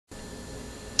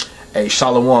Hey,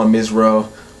 Shalom, Israel.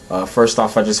 First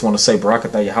off, I just want to say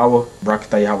Barakatah Yahweh,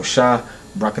 Barakatah Yahweh Shah,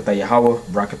 Barakatah Yahweh,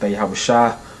 Barakatah Yahweh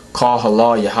Shah. Call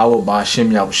Halal Yahweh by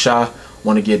Hashem Yahweh Shah.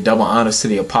 Want to give double honors to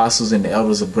the apostles and the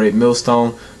elders of Great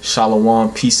Millstone.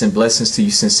 Shalom, peace and blessings to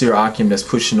you, sincere Akim that's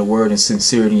pushing the word in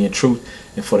sincerity and truth.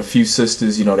 And for the few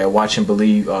sisters, that watch and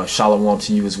believe, shalom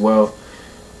to you as well.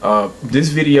 This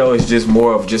video is just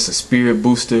more of just a spirit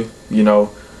booster,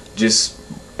 just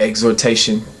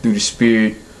exhortation through the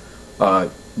spirit,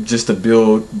 just to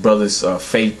build brothers'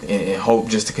 faith and hope,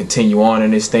 just to continue on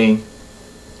in this thing.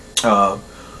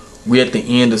 We're at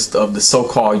the end of the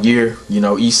so-called year,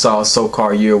 Esau's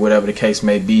so-called year, whatever the case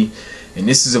may be. And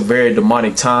this is a very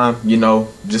demonic time,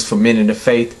 just for men in the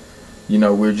faith.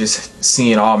 We're just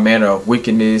seeing all manner of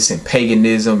wickedness and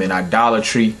paganism and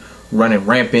idolatry running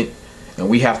rampant. And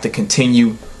we have to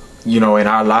continue, in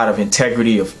our light of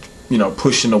integrity of,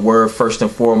 pushing the word first and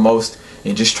foremost,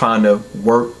 and just trying to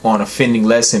work on offending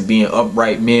less and being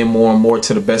upright men more and more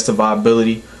to the best of our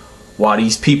ability. While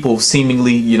these people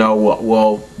seemingly,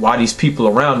 while these people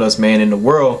around us, man, in the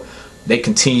world, they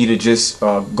continue to just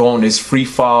go on this free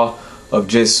fall of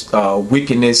just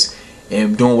wickedness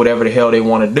and doing whatever the hell they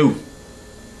want to do.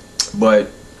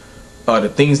 But the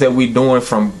things that we're doing,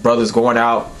 from brothers going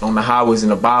out on the highways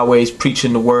and the byways,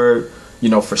 preaching the word,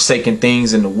 forsaking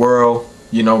things in the world,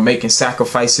 making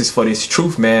sacrifices for this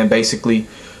truth, man, basically,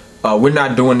 we're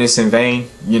not doing this in vain.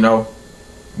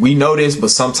 We know this,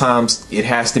 but sometimes it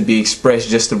has to be expressed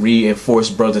just to reinforce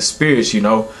brothers' spirits,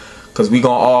 because we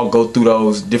gonna all go through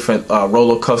those different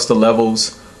roller coaster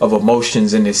levels of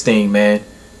emotions in this thing, man.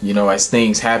 As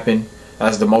things happen,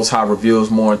 as the Most High reveals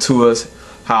more into us,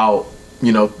 how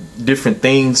different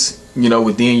things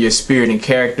within your spirit and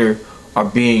character are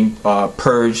being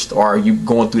purged, or are you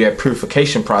going through that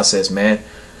purification process, man.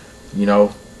 You're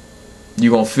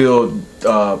gonna feel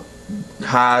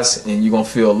highs and you're gonna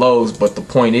feel lows, but the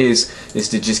point is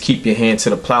to just keep your hand to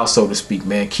the plow, so to speak,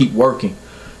 man. Keep working,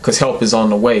 because help is on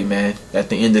the way, man. At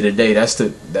the end of the day,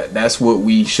 that's what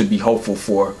we should be hopeful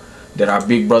for, that our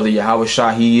big brother Yahweh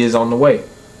Shah, he is on the way.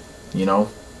 I'm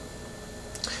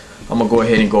gonna go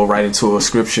ahead and go right into a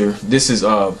scripture. This is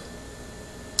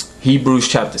Hebrews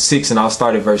chapter 6, and I'll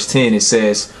start at verse 10. It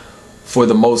says, "For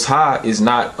the Most High is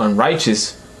not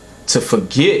unrighteous to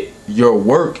forget your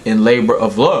work and labor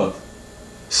of love."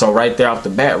 So right there off the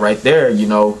bat, right there,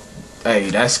 hey,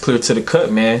 that's clear to the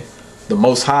cut, man. The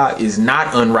Most High is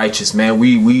not unrighteous, man.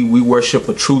 We worship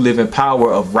a true living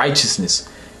power of righteousness,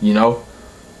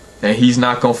 and he's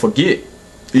not gonna forget.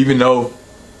 Even though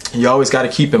you always got to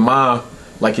keep in mind,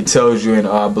 like it tells you in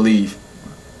I believe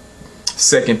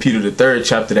 2 Peter the 3rd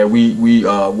chapter, that we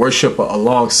worship a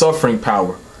long-suffering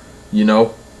power,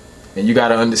 and you got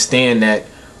to understand that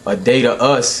a day to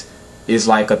us is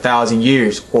like 1,000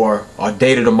 years, or a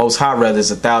day to the Most High rather is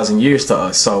 1,000 years to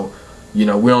us. So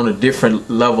we're on a different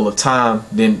level of time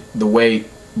than the way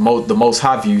the Most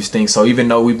High views things. So even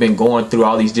though we've been going through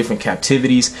all these different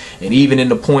captivities, and even in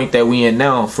the point that we in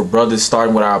now, for brothers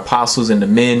starting with our apostles and the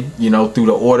men, through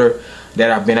the order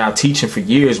that I've been out teaching for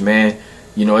years, man,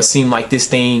 it seemed like this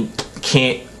thing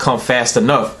can't come fast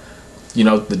enough.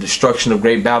 The destruction of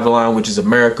Great Babylon, which is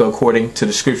America according to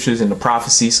the scriptures and the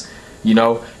prophecies,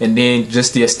 and then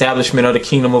just the establishment of the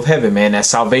kingdom of heaven, man, that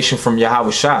salvation from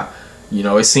Yahweh Shah.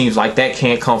 It seems like that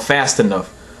can't come fast enough.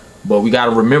 But we got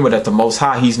to remember that the Most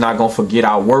High, he's not going to forget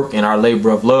our work and our labor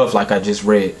of love, like I just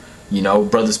read.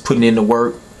 Brothers putting in the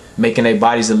work, making their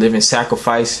bodies a living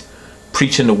sacrifice,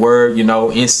 preaching the word,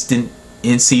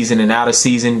 in season and out of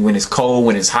season, when it's cold,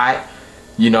 when it's hot,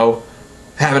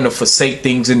 having to forsake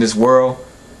things in this world,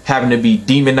 having to be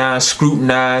demonized,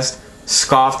 scrutinized,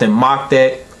 scoffed and mocked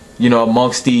at,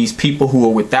 amongst these people who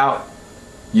are without.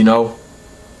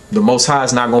 The Most High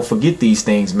is not going to forget these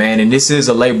things, man. And this is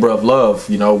a labor of love,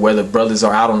 whether brothers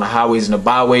are out on the highways and the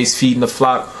byways feeding the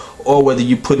flock, or whether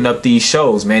you putting up these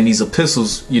shows, man, these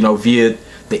epistles, via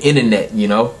the internet.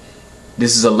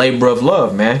 This is a labor of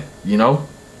love, man.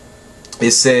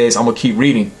 It says, I'm going to keep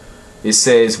reading. It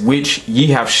says, "Which ye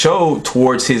have showed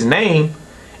towards his name,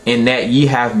 and that ye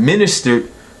have ministered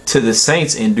to the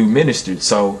saints and do ministered."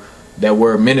 So that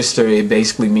word minister, it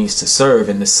basically means to serve.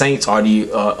 And the saints are the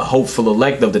hopeful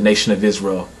elect of the nation of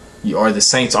Israel. The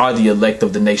saints are the elect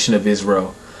of the nation of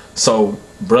Israel. So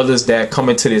brothers that come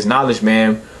into this knowledge,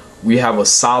 man, we have a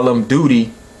solemn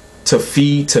duty to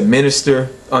feed, to minister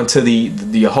unto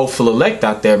the hopeful elect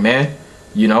out there, man.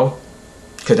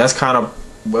 Because that's kind of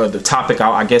the topic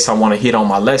I guess I want to hit on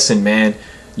my lesson, man.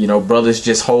 Brothers,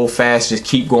 just hold fast, just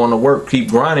keep going to work, keep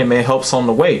grinding, man. Help's on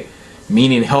the way,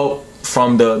 meaning help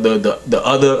from the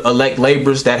other elect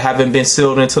laborers that haven't been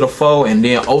sealed into the fold, and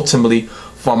then ultimately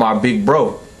from our big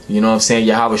bro, you know what I'm saying,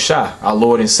 Yahweh Shah, our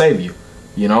Lord and Savior,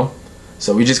 you know.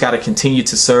 So we just got to continue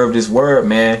to serve this word,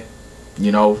 man,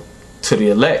 you know, to the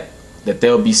elect, that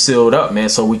they'll be sealed up, man,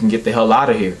 so we can get the hell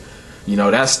out of here. You know,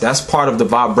 that's part of the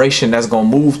vibration that's gonna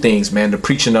move things, man. The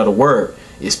preaching of the word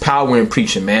is power in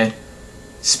preaching, man.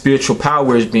 Spiritual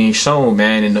power is being shown,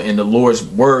 man, in the Lord's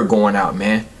word going out,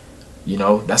 man. You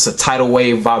know, that's a tidal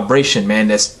wave vibration, man,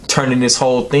 that's turning this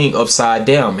whole thing upside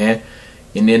down, man.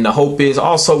 And then the hope is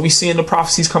also we seeing the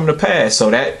prophecies come to pass. So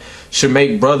that should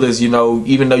make brothers, you know,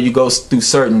 even though you go through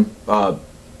certain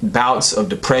bouts of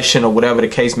depression or whatever the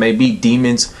case may be,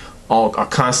 demons are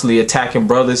constantly attacking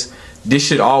brothers. This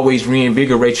should always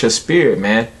reinvigorate your spirit,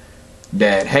 man,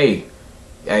 that, hey,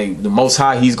 the Most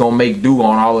High, he's going to make do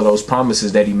on all of those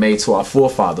promises that he made to our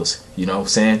forefathers. You know what I'm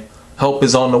saying? Help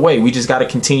is on the way. We just got to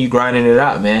continue grinding it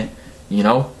out, man. You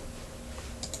know?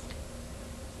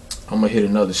 I'm going to hit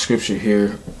another scripture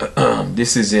here.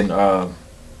 This is in,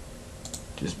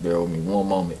 just bear with me one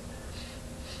moment.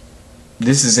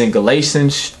 This is in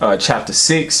Galatians chapter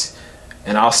 6,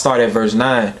 and I'll start at verse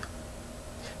 9.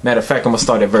 Matter of fact, I'm going to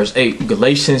start at verse 8.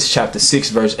 Galatians chapter 6,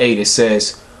 verse 8, it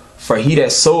says, "For he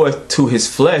that soweth to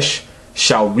his flesh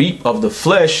shall reap of the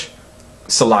flesh."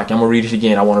 Salaki, I'm going to read it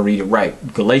again. I want to read it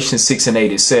right. Galatians 6 and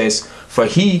 8, it says, "For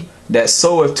he that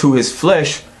soweth to his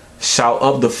flesh shall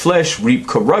of the flesh reap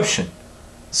corruption."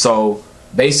 So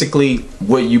basically,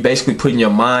 what you basically put in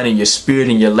your mind and your spirit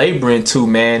and your labor into,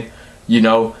 man, you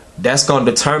know, that's going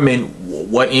to determine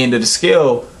what end of the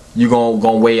scale you're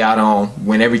gonna weigh out on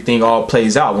when everything all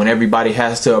plays out, when everybody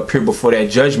has to appear before that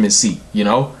judgment seat, you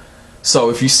know. So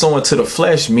if you're sowing to the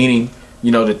flesh, meaning,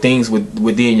 you know, the things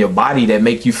within your body that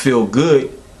make you feel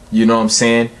good, you know what I'm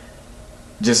saying,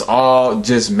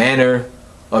 just manner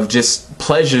of just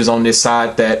pleasures on this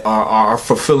side that are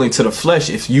fulfilling to the flesh,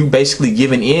 if you basically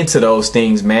giving in to those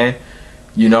things, man,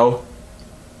 you know,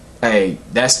 hey,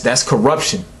 that's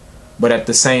corruption. But at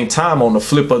the same time, on the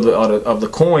flip of the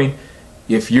coin,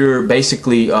 if you're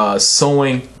basically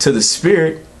sowing to the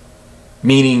spirit,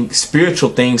 meaning spiritual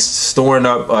things, storing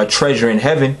up treasure in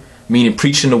heaven, meaning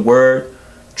preaching the word,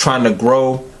 trying to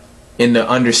grow in the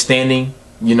understanding,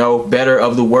 you know, better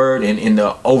of the word and in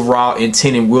the overall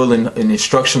intent and will and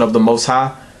instruction of the Most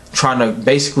High, trying to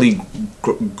basically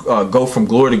go from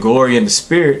glory to glory in the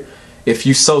spirit. If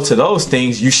you sow to those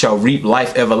things, you shall reap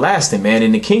life everlasting, man,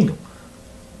 in the kingdom.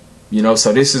 You know,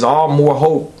 so this is all more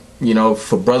hope, you know,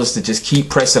 for brothers to just keep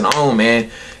pressing on, man.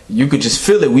 You could just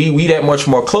feel it. We that much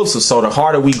more closer. So the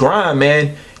harder we grind,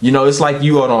 man, you know, it's like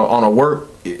you on a work.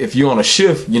 If you're on a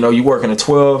shift, you know, you working a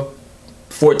 12,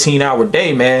 14-hour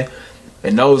day, man.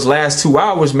 And those last 2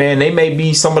 hours, man, they may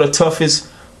be some of the toughest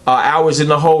hours in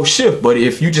the whole shift. But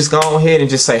if you just go ahead and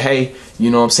just say, hey,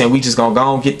 you know what I'm saying, we just gonna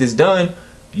go and get this done,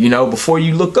 you know, before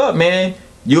you look up, man,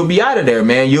 you'll be out of there,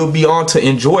 man. You'll be on to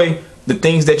enjoy the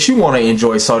things that you want to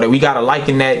enjoy. So that we got to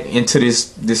liken that into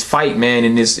this fight, man,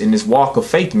 in this walk of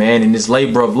faith, man, in this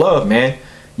labor of love, man,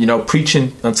 you know,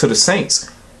 preaching unto the saints.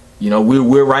 You know,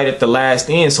 we're right at the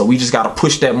last end, so we just got to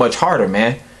push that much harder,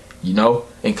 man, you know,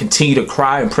 and continue to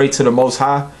cry and pray to the Most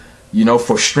High, you know,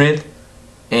 for strength.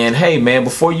 And hey, man,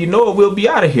 before you know it, we'll be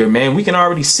out of here, man. We can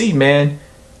already see, man,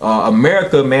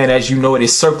 America, man, as you know it,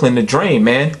 is circling the drain,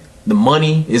 man. The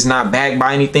money is not backed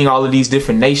by anything. All of these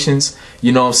different nations,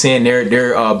 you know what I'm saying,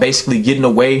 they're basically getting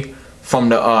away from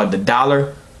the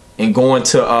dollar and going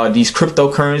to these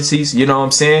cryptocurrencies, you know what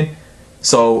I'm saying.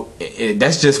 So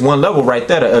that's just one level right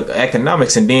there,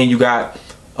 economics. And then you got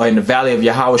in the Valley of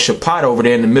Yahweh Shaphat over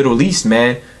there in the Middle East,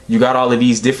 man, you got all of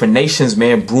these different nations,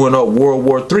 man, brewing up World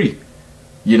War III.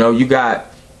 You know, you got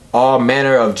all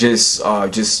manner of just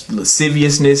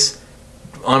lasciviousness,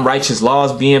 unrighteous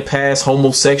laws being passed,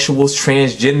 homosexuals,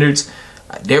 transgenders.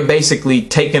 They're basically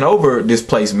taking over this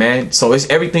place, man. So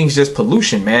everything's just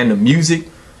pollution, man. The music,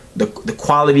 the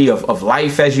quality of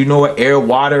life as you know it, air,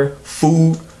 water,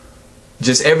 food,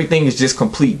 just everything is just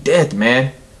complete death,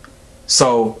 man.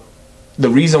 So the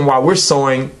reason why we're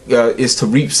sowing is to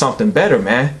reap something better,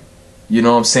 man. You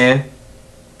know what I'm saying?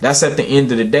 That's at the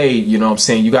end of the day, you know what I'm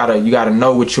saying? You gotta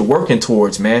know what you're working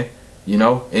towards, man. You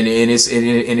know, and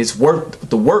it's worth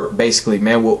the work, basically,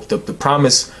 man. Well, the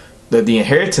promise, the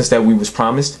inheritance that we was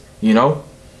promised, you know.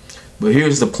 But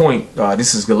here's the point.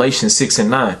 This is Galatians 6 and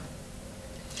 9.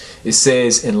 It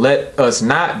says, "And let us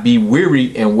not be weary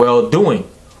in well doing,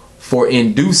 for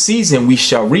in due season we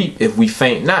shall reap if we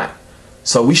faint not."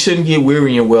 So we shouldn't get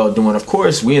weary in well doing. Of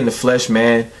course, we in the flesh,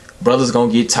 man. Brothers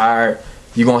gonna get tired.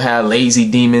 You're gonna have lazy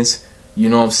demons. You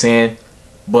know what I'm saying?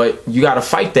 But you got to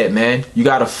fight that, man. You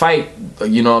got to fight,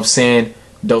 you know what I'm saying,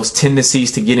 those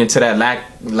tendencies to get into that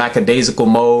lackadaisical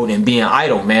mode and being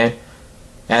idle, man.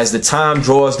 as the time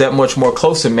draws that much more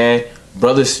closer, man,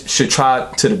 brothers should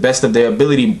try to the best of their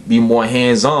ability be more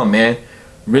hands-on, man.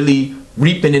 Really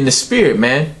reaping in the spirit,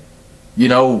 man. You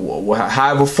know,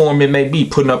 however form it may be,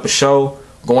 putting up a show,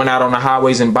 going out on the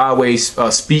highways and byways,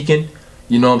 speaking,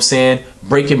 you know what I'm saying,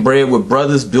 breaking bread with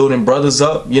brothers, building brothers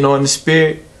up, you know, in the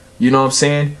spirit, you know what I'm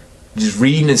saying, just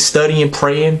reading and studying,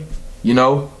 praying, you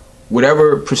know,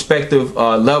 whatever perspective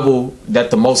level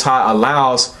that the Most High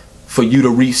allows for you to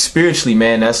reach spiritually,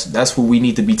 man. That's what we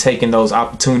need to be taking those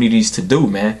opportunities to do,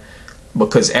 man,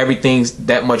 because everything's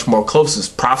that much more closer.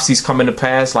 Prophecies coming to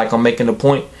pass, like I'm making the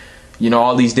point, you know,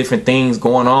 all these different things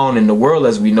going on in the world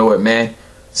as we know it, man.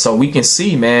 So we can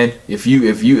see, man, if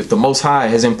the Most High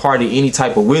has imparted any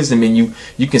type of wisdom in you,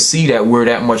 you can see that we're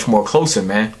that much more closer,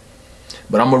 man.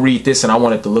 But I'm gonna read this, and I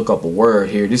wanted to look up a word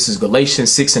here. This is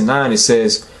Galatians 6:9. It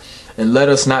says, "And let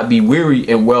us not be weary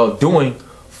in well doing,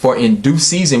 for in due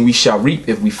season we shall reap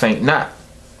if we faint not."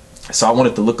 So I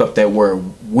wanted to look up that word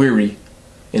weary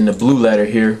in the blue letter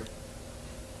here.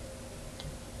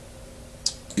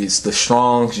 It's the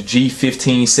Strong's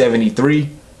G1573.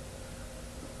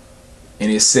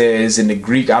 And it says in the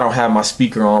Greek, I don't have my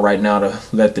speaker on right now to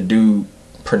let the dude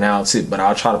pronounce it, but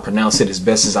I'll try to pronounce it as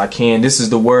best as I can. This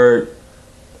is the word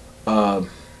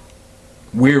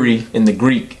weary in the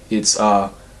Greek. It's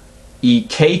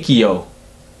ikakio.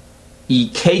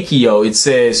 Ikakio. It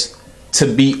says to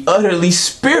be utterly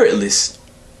spiritless.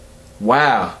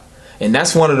 Wow. And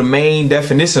that's one of the main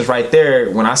definitions right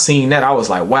there. When I seen that, I was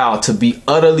like, wow, to be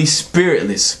utterly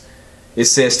spiritless. It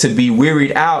says to be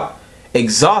wearied out,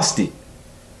 exhausted.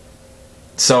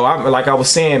 So like I was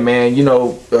saying, man, you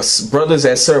know, brothers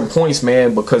at certain points,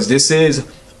 man, because this is,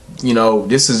 you know,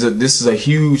 this is a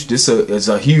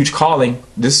huge calling.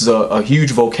 This is a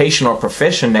huge vocation or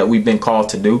profession that we've been called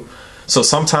to do. So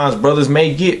sometimes brothers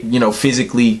may get, you know,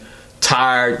 physically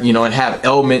tired, you know, and have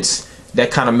ailments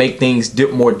that kind of make things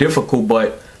more difficult.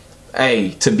 But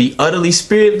hey, to be utterly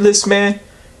spiritless, man,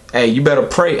 hey, you better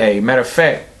pray. Hey, matter of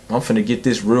fact, I'm finna get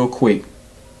this real quick,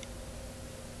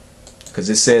 because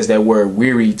it says that word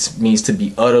weary means to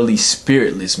be utterly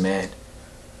spiritless, man.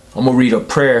 I'm gonna read a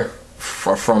prayer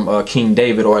from King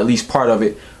David, or at least part of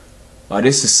it.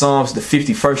 This is Psalms, the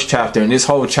 51st chapter, and this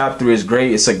whole chapter is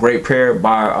great. It's a great prayer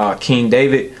by King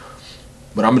David.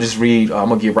 But I'm gonna just read. I'm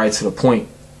gonna get right to the point.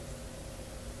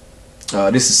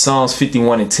 This is Psalms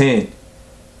 51:10.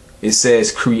 It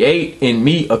says, "Create in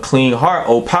me a clean heart,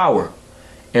 O power,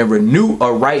 and renew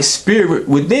a right spirit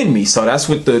within me." So that's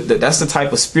what that's the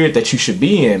type of spirit that you should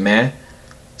be in, man.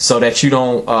 So that you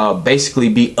don't basically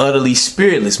be utterly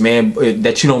spiritless, man.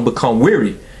 That you don't become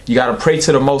weary. You got to pray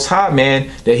to the Most High, man,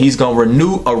 that he's going to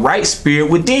renew a right spirit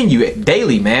within you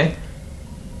daily, man.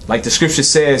 Like the scripture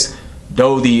says,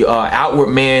 though the outward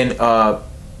man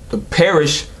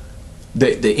perish,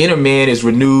 the inner man is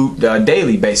renewed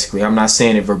daily, basically. I'm not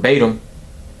saying it verbatim,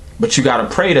 but you got to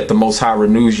pray that the Most High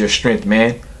renews your strength,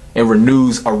 man, and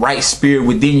renews a right spirit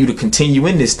within you to continue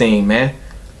in this thing, man.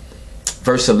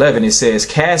 Verse 11, it says,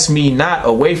 "Cast me not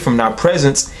away from thy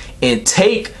presence, and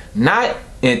take not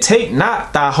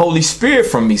thy Holy Spirit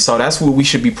from me." So that's what we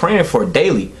should be praying for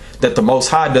daily, that the Most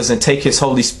High doesn't take his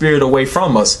Holy Spirit away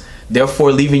from us,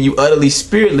 therefore leaving you utterly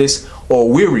spiritless or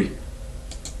weary.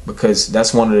 Because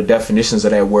that's one of the definitions of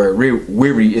that word.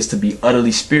 Weary is to be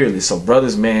utterly spiritless. So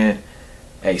brothers, man,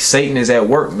 hey, Satan is at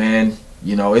work, man.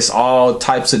 You know, it's all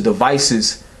types of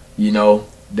devices, you know,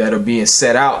 that are being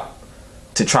set out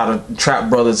to try to trap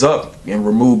brothers up and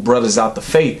remove brothers out the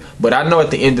faith. But I know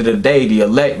at the end of the day, the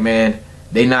elect, man,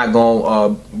 they not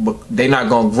gonna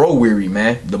grow weary,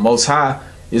 man. The Most High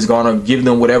is gonna give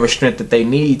them whatever strength that they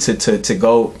need to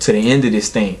go to the end of this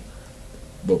thing.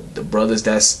 But the brothers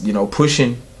that's, you know,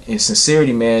 pushing in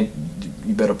sincerity, man,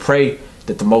 you better pray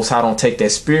that the Most High don't take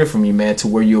that spirit from you, man, to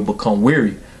where you'll become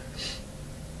weary.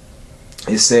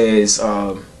 It says,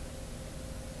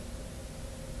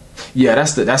 yeah,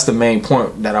 that's the main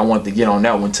point that I want to get on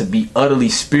that one, to be utterly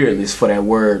spiritless, for that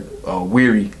word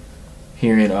weary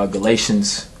here in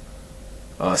Galatians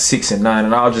 6:9.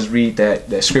 And I'll just read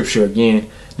that scripture again.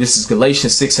 This is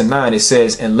Galatians 6:9. It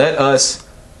says, and let us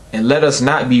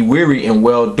not be weary in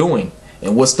well doing.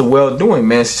 And what's the well doing,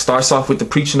 man? It starts off with the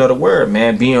preaching of the word,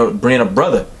 man, being a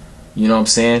brother, you know what I'm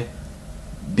saying,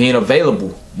 being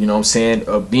available, you know what I'm saying,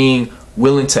 being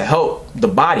willing to help the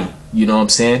body, you know what I'm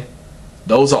saying.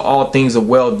 Those are all things of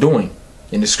well doing.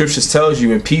 And the scriptures tells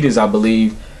you in Peter's, I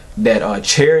believe, that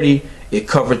charity, it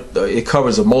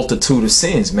covers a multitude of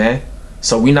sins, man.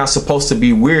 So we're not supposed to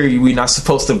be weary. We're not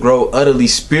supposed to grow utterly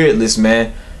spiritless,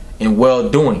 man, in well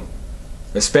doing,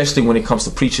 especially when it comes to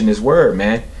preaching this word,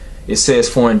 man. it says,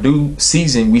 for in due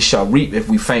season we shall reap if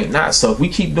we faint not. So if we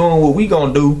keep doing what we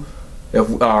gonna do,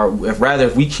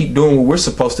 if we keep doing what we're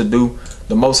supposed to do,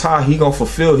 the Most High, he gonna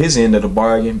fulfill his end of the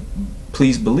bargain.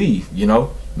 Please believe, you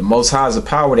know, the Most High is a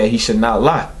power that he should not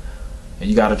lie. And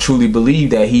you gotta truly believe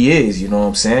that he is, you know what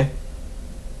I'm saying?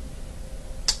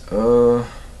 I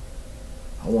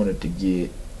wanted to get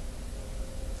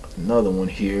another one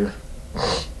here.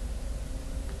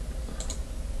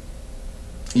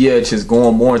 Yeah, just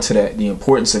going more into that, the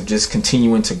importance of just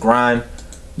continuing to grind,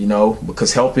 you know,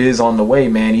 because help is on the way,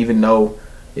 man. Even though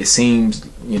it seems,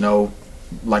 you know,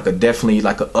 like definitely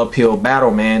like an uphill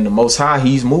battle, man. The Most High,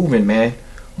 he's moving, man.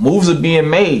 Moves are being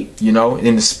made, you know,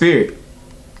 in the spirit.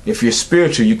 If you're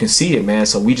spiritual, you can see it, man.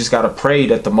 So we just gotta pray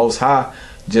that the Most High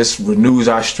just renews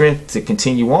our strength to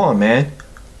continue on, man.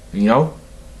 You know.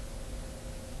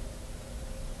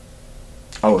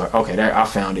 Oh, okay, there, I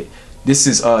found it. This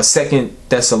is 2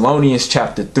 Thessalonians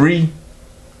chapter 3,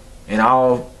 and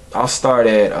I'll start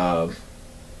at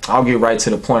I'll get right to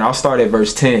the point. I'll start at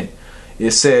verse 10.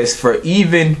 It says, for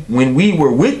even when we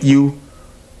were with you,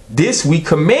 this we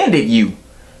commanded you,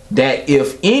 that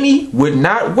if any would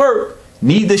not work,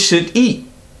 neither should he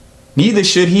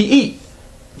eat.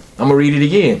 I'm gonna read it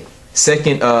again.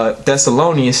 2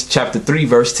 Thessalonians chapter 3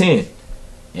 verse 10.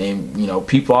 And you know,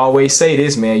 people always say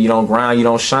this, man, you don't grind, you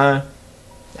don't shine.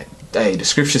 Hey, the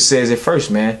scripture says it first,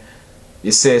 man.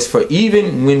 It says, for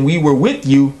even when we were with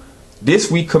you, this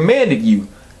we commanded you,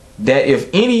 that if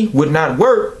any would not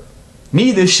work,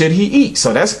 neither should he eat.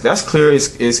 So that's clear,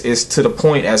 is to the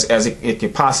point as it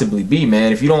could possibly be,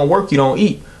 man. If you don't work, you don't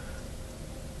eat.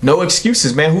 No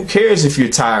excuses, man. Who cares if you're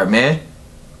tired, man?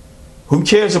 Who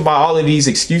cares about all of these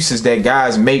excuses that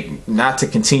guys make not to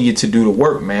continue to do the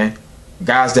work, man?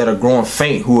 Guys that are growing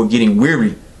faint, who are getting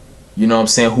weary, you know what I'm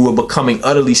saying, who are becoming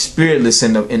utterly spiritless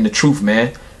in the truth,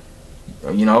 man.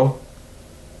 You know,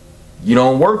 you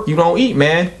don't work, you don't eat,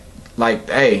 man. Like,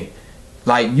 hey,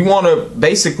 like you want to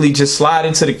basically just slide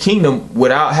into the kingdom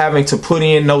without having to put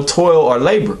in no toil or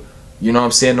labor. You know what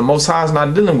I'm saying? The Most High is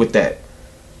not dealing with that.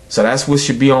 So that's what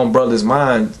should be on brothers'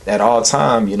 mind at all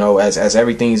time, you know, as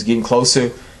everything's getting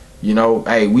closer. You know,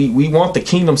 hey, we want the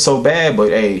kingdom so bad, but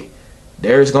hey,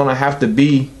 there's gonna have to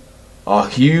be a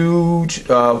huge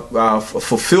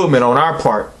fulfillment on our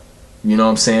part, you know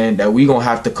what I'm saying, that we gonna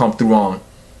have to come through on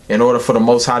in order for the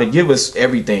Most High to give us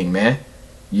everything, man.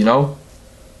 You know,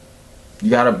 you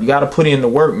gotta put in the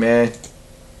work, man.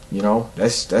 You know,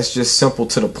 that's just simple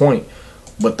to the point.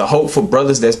 But the hope for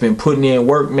brothers that's been putting in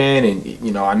work, man, and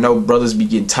you know, I know brothers be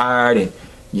getting tired, and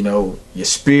you know, your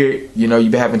spirit, you know, you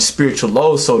be having spiritual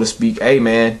lows, so to speak. Hey,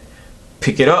 man,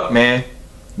 pick it up, man.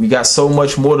 We got so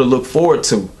much more to look forward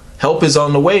to. Help is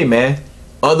on the way, man.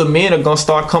 Other men are gonna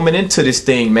start coming into this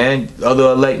thing, man.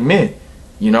 Other elect men,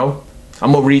 you know.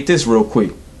 I'm gonna read this real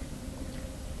quick.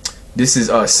 This is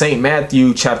St.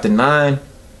 Matthew chapter 9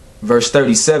 verse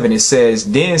 37. It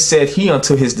says, then said he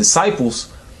unto his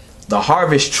disciples, the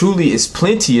harvest truly is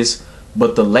plenteous,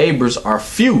 but the labors are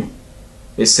few.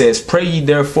 It says, pray ye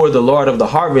therefore the Lord of the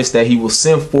harvest that he will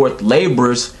send forth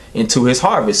laborers into his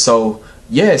harvest. So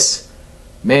yes,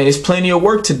 man, it's plenty of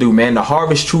work to do, man. The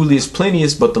harvest truly is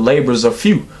plenteous, but the laborers are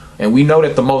few. And we know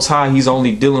that the Most High, he's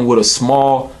only dealing with a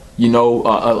small, you know,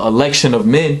 election of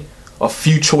men, a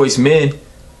few choice men,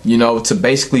 you know, to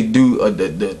basically do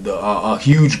a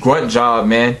huge grunt job,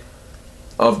 man,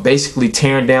 of basically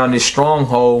tearing down this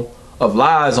stronghold of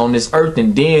lies on this earth,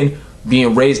 and then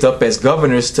being raised up as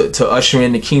governors to usher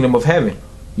in the kingdom of heaven,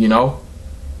 you know.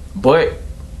 But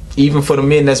even for the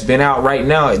men that's been out right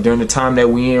now, during the time that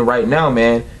we in right now,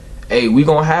 man, hey, we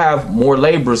gonna have more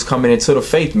laborers coming into the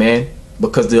faith, man,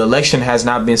 because the election has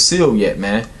not been sealed yet,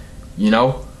 man, you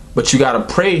know. But you gotta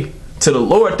pray to the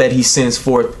Lord that he sends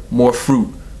forth more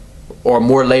fruit or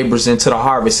more laborers into the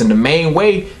harvest. And the main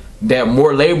way that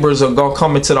more laborers are gonna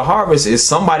come into the harvest is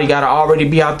somebody gotta already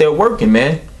be out there working,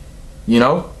 man, you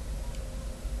know.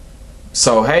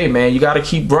 So hey, man, you gotta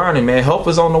keep grinding, man. Help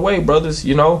is on the way, brothers,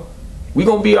 you know. We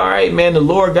gonna be all right, man. The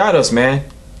Lord got us, man,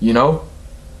 you know.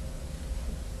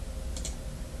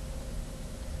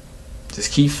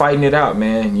 Just keep fighting it out,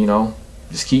 man, you know.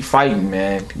 Just keep fighting,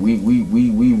 man.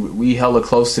 We hella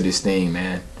close to this thing,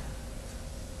 man.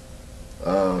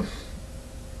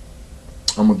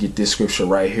 I'm gonna get this scripture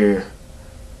right here.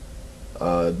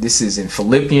 This is in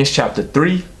Philippians chapter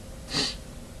 3,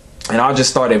 and I'll just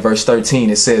start at verse 13.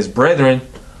 It says, brethren,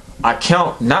 I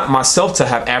count not myself to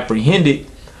have apprehended,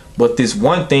 but this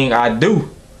one thing I do,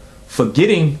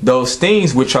 forgetting those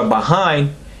things which are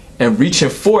behind and reaching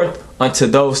forth unto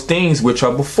those things which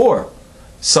are before.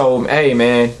 So hey,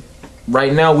 man,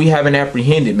 right now we haven't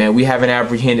apprehended, man. We haven't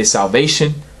apprehended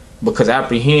salvation. because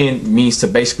apprehend means to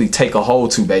basically take a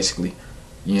hold to, basically.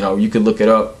 You know, you could look it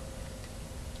up.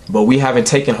 But we haven't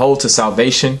taken hold to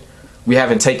salvation. We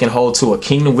haven't taken hold to a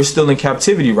kingdom. We're still in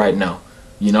captivity right now.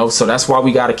 You know, so that's why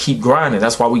we got to keep grinding.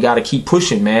 That's why we got to keep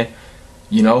pushing, man.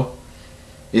 You know,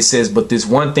 it says, but this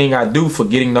one thing I do,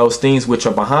 forgetting those things which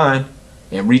are behind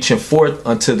and reaching forth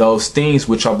unto those things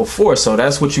which are before. So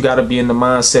that's what you got to be in the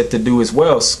mindset to do as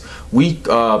well. We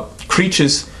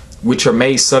creatures which are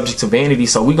made subject to vanity.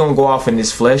 So we're going to go off in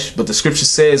this flesh, but the scripture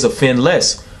says offend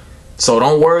less. So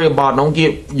don't worry about, don't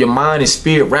get your mind and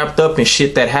spirit wrapped up in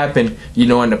shit that happened, you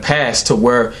know, in the past to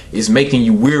where it's making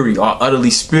you weary or utterly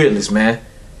spiritless, man.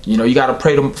 You know, you got to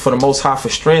pray for the Most High for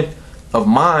strength of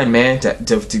mind, man,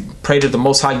 to pray that the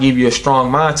Most High give you a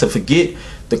strong mind to forget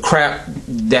the crap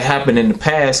that happened in the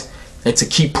past and to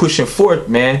keep pushing forth,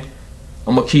 man.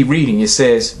 I'm going to keep reading. It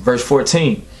says, verse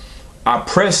 14, I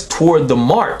press toward the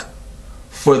mark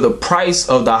for the price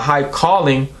of the high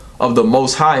calling of the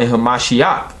Most High in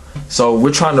Hamashiach. So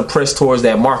we're trying to press towards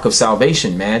that mark of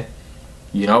salvation, man.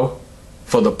 You know,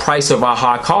 for the price of our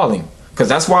high calling. Because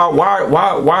that's why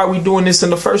are we doing this in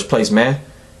the first place, man?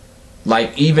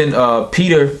 Like even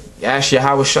Peter asked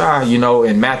Yahushua, you know,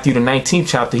 in Matthew the 19th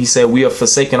chapter, he said, we have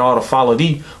forsaken all to follow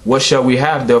thee. What shall we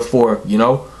have therefore, you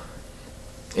know?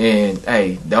 And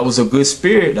hey, that was a good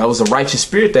spirit. That was a righteous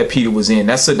spirit that Peter was in.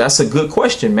 That's a good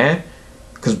question, man.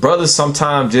 Because brothers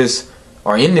sometimes just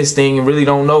are in this thing and really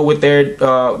don't know what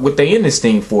they in this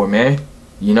thing for, man.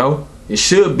 You know, it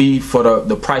should be for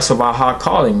the price of our high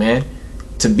calling, man,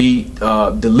 to be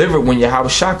delivered when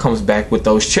Yahushua comes back with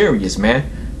those chariots, man,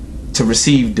 to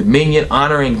receive dominion,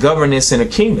 honor, and governance in a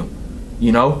kingdom.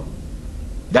 You know,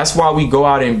 that's why we go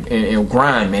out and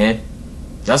grind, man.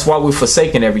 That's why we're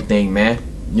forsaking everything, man,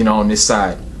 you know, on this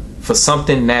side, for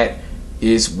something that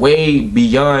is way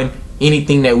beyond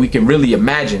anything that we can really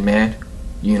imagine, man.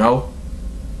 You know,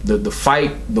 the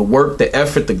fight, the work, the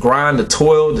effort, the grind, the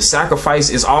toil, the sacrifice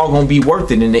is all gonna be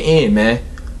worth it in the end, man.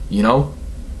 You know,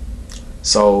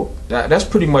 so that's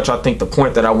pretty much, I think, the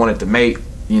point that I wanted to make.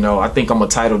 You know, I think I'm gonna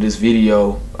title this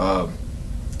video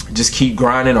just keep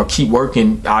grinding or keep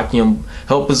working. Akim,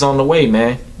 help is on the way,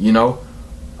 man. You know,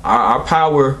 our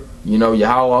power, you know,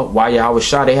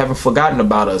 Yahushua, they haven't forgotten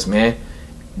about us, man.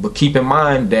 But keep in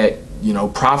mind that, you know,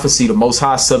 prophecy, the Most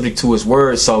High is subject to his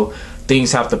word, so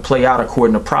things have to play out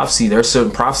according to prophecy. There's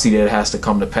certain prophecy that has to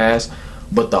come to pass,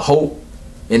 but the hope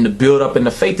and the build up and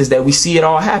the faith is that we see it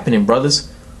all happening, brothers.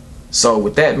 So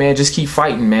with that, man, just keep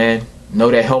fighting, man.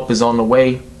 Know that help is on the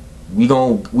way. We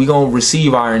gonna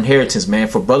receive our inheritance, man.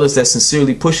 For brothers that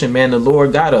sincerely pushing, man, the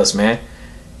Lord got us, man.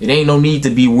 It ain't no need to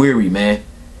be weary, man.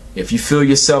 If you feel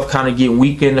yourself kind of getting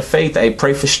weak in the faith, hey,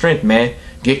 pray for strength, man.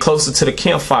 Get closer to the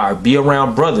campfire. Be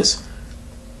around brothers.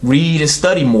 Read and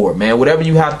study more, man. Whatever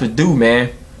you have to do,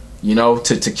 man, you know,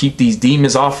 to keep these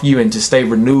demons off you and to stay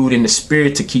renewed in the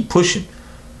spirit, to keep pushing.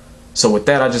 So with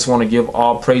that, I just want to give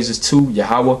all praises to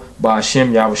Yahweh,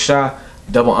 Ba'ashem, Yahushua.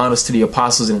 Double honors to the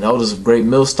apostles and elders of Great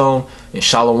Millstone. And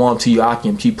shalom to you,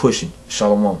 Akim. Keep pushing.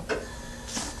 Shalom.